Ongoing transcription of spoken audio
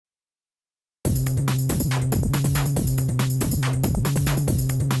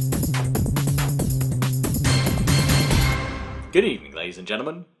Good evening, ladies and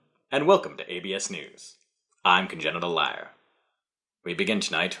gentlemen, and welcome to ABS News. I'm Congenital Liar. We begin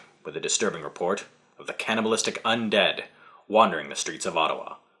tonight with a disturbing report of the cannibalistic undead wandering the streets of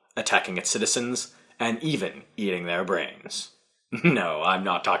Ottawa, attacking its citizens, and even eating their brains. No, I'm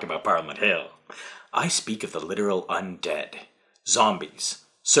not talking about Parliament Hill. I speak of the literal undead, zombies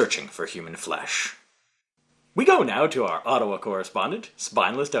searching for human flesh. We go now to our Ottawa correspondent,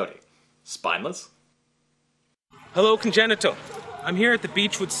 Spineless Toady. Spineless? Hello, Congenital. I'm here at the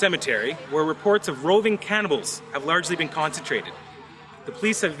Beechwood Cemetery, where reports of roving cannibals have largely been concentrated. The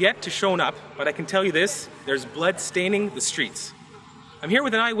police have yet to show up, but I can tell you this, there's blood staining the streets. I'm here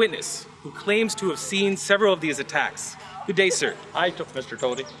with an eyewitness who claims to have seen several of these attacks. Good day, sir. Hi, Mr.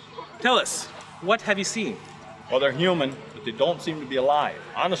 Toady. Tell us, what have you seen? Well, they're human, but they don't seem to be alive.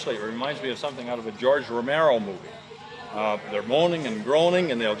 Honestly, it reminds me of something out of a George Romero movie. They're moaning and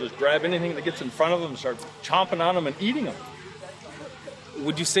groaning, and they'll just grab anything that gets in front of them and start chomping on them and eating them.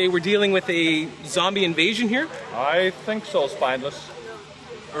 Would you say we're dealing with a zombie invasion here? I think so, Spineless.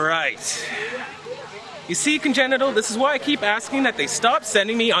 Right. You see, Congenital, this is why I keep asking that they stop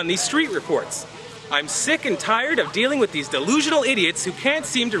sending me on these street reports. I'm sick and tired of dealing with these delusional idiots who can't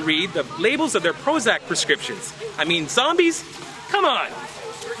seem to read the labels of their Prozac prescriptions. I mean, zombies? Come on!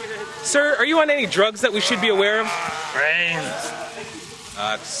 Sir, are you on any drugs that we should be aware of? Brains.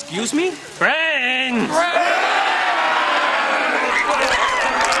 Excuse me? Brains!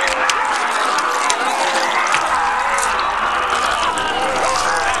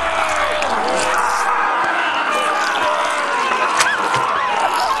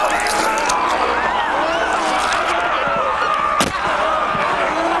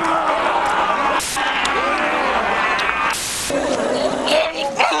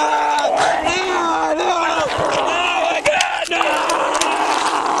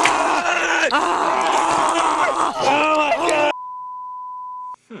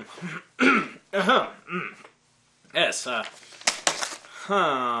 Yes,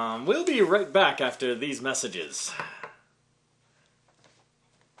 we'll be right back after these messages.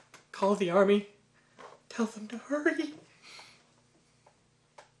 Call the army. Tell them to hurry.